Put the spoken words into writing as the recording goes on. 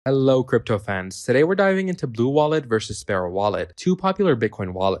Hello crypto fans, today we're diving into Bluewallet versus Sparrow Wallet, two popular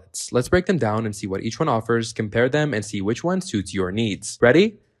Bitcoin wallets. Let's break them down and see what each one offers, compare them, and see which one suits your needs.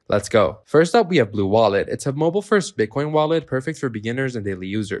 Ready? Let's go. First up, we have Bluewallet. It's a mobile-first Bitcoin wallet perfect for beginners and daily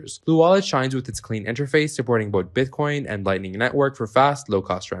users. Bluewallet shines with its clean interface, supporting both Bitcoin and Lightning Network for fast,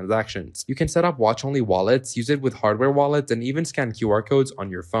 low-cost transactions. You can set up watch-only wallets, use it with hardware wallets, and even scan QR codes on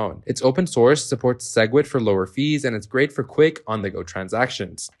your phone. It's open source, supports SegWit for lower fees, and it's great for quick, on-the-go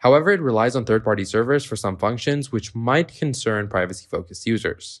transactions. However, it relies on third-party servers for some functions, which might concern privacy-focused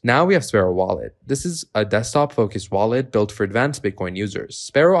users. Now we have Sparrow Wallet. This is a desktop-focused wallet built for advanced Bitcoin users.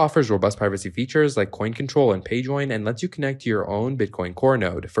 Sparrow offers robust privacy features like coin control and pay join and lets you connect to your own Bitcoin core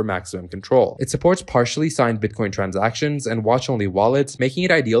node for maximum control. It supports partially signed Bitcoin transactions and watch-only wallets, making it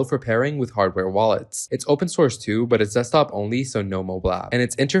ideal for pairing with hardware wallets. It's open source too, but it's desktop only, so no mobile app. And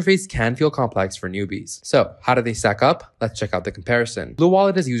its interface can feel complex for newbies. So, how do they stack up? Let's check out the comparison.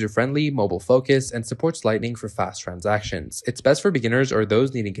 Bluewallet is user-friendly, mobile-focused, and supports Lightning for fast transactions. It's best for beginners or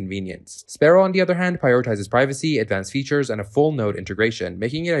those needing convenience. Sparrow, on the other hand, prioritizes privacy, advanced features, and a full node integration,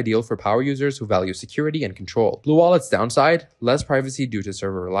 making it ideal for power users who value security and control. Bluewallet's downside, less privacy due to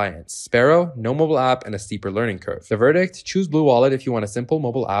server reliance. Sparrow, no mobile app and a steeper learning curve. The verdict, choose Bluewallet if you want a simple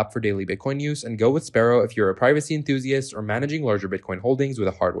mobile app for daily Bitcoin use, and go with Sparrow if you're a privacy enthusiast or managing larger Bitcoin holdings with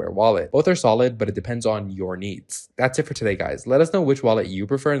a hardware wallet. Both are solid, but it depends on your needs. That's it for today, guys. Let us know which wallet you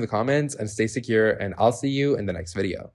prefer in the comments, and stay secure, and I'll see you in the next video.